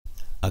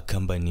a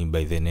company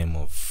by the name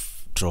of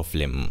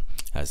Throwflame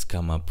has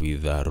come up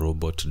with a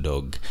robot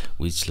dog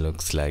which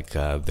looks like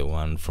the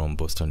one from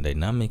Boston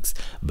Dynamics,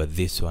 but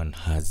this one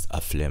has a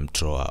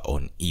flamethrower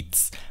on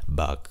its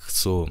back.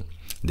 So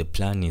the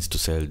plan is to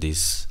sell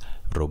these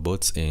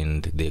robots,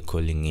 and they're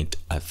calling it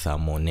a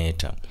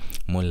THERMONATOR,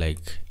 more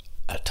like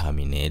a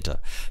Terminator,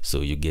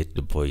 so you get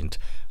the point.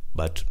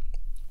 But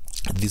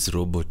this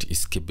robot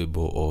is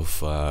capable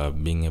of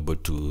being able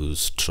to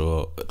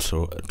throw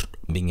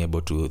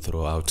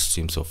out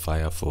streams of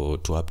fire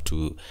to up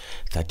to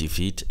 30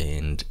 feet,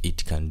 and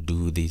it can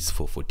do this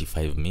for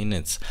 45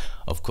 minutes.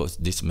 Of course,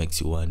 this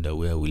makes you wonder,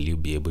 where will you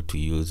be able to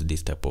use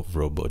this type of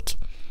robot?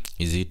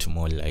 Is it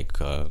more like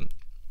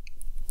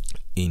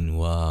in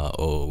war,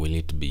 or will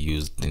it be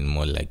used in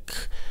more like,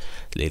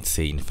 let's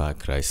say, in Far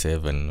Cry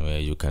 7, where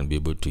you can be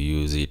able to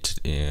use it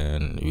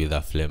with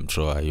a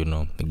flamethrower? You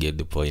know, get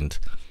the point.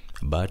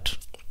 But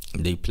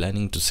they're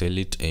planning to sell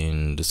it,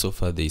 and so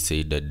far they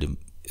say that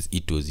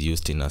it was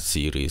used in a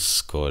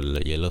series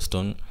called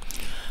Yellowstone,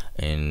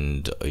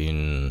 and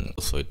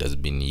so it has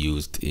been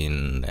used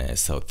in a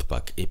South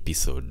Park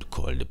episode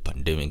called the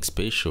Pandemic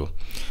Special.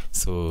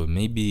 So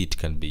maybe it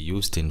can be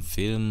used in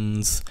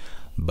films,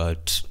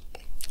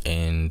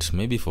 and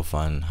maybe for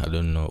fun. I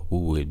don't know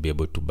who will be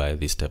able to buy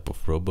this type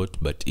of robot,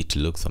 but it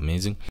looks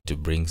amazing.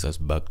 It brings us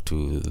back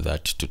to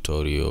that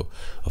tutorial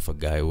of a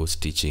guy who was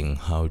teaching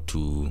how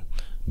to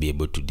be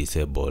able to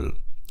disable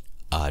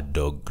a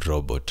dog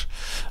robot.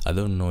 I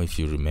don't know if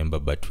you remember,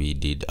 but we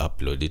did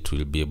upload it.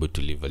 We'll be able to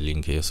leave a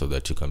link here so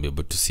that you can be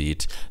able to see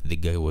it. The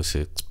guy was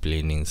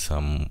explaining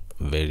some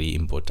very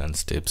important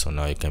steps on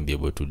how you can be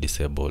able to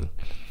disable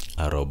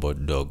a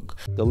robot dog.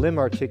 The limb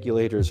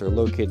articulators are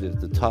located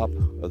at the top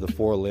of the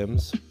 4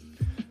 limbs.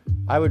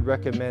 I would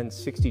recommend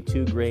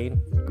 62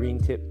 grain green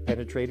tip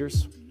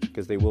penetrators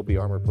because they will be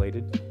armor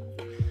plated.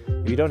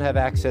 If you don't have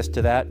access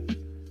to that,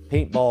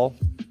 paintball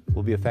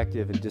will be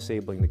effective in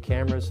disabling the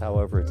cameras.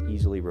 However, it's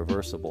easily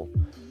reversible.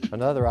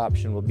 Another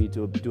option will be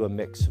to do a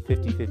mix,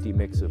 50-50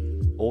 mix of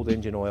old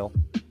engine oil,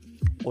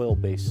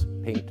 oil-based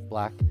paint,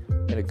 black,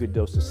 and a good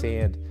dose of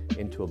sand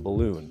into a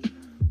balloon.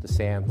 The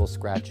sand will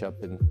scratch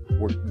up and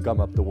gum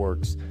up the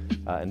works,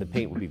 and the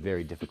paint will be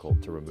very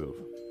difficult to remove.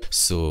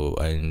 So,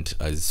 and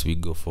as we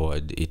go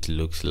forward, it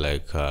looks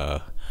like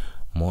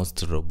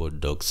most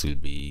robot dogs will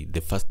be the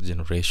first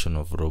generation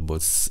of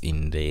robots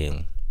in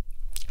the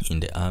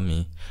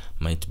army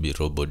might be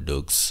robot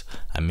dogs.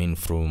 I mean,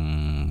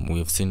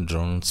 we've seen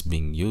drones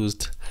being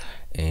used,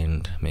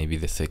 and maybe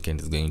the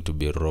second is going to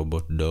be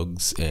robot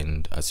dogs.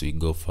 And as we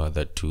go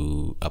further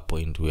to a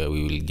point where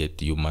we will get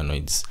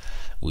humanoids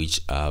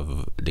which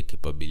have the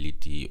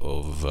capability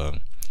of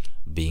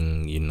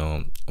being,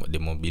 the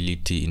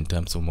mobility, in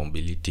terms of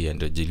mobility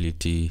and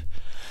agility,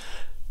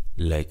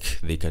 like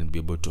they can be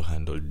able to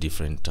handle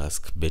different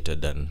tasks better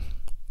than,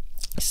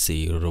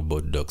 say,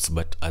 robot dogs.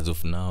 But as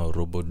of now,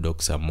 robot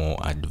dogs are more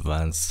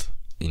advanced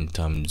in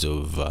terms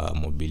of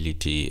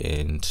mobility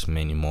and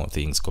many more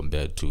things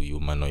compared to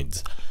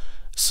humanoids.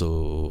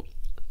 So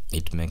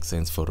it makes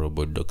sense for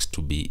robot dogs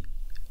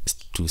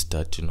to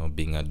start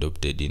being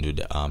adopted into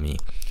the army.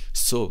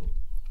 So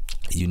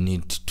you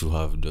need to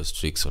have those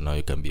tricks on how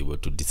you can be able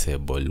to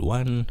disable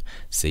one.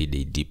 Say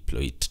they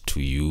deploy it to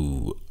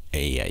you.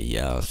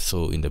 Yeah.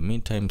 So in the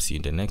meantime, see you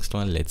in the next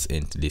one. Let's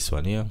end this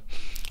one here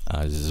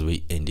as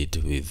we end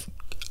it with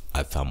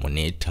a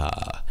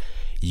THERMONATOR.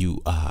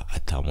 You are a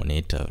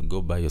THERMONATOR.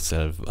 Go buy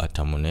yourself a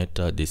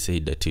THERMONATOR. They say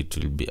that it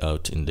will be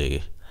out in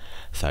the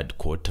 3rd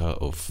quarter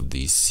of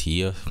this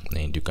year,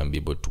 and you can be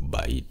able to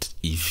buy it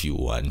if you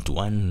want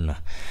one.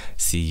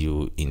 See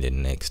you in the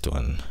next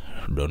one.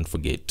 Don't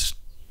forget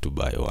to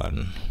buy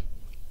one.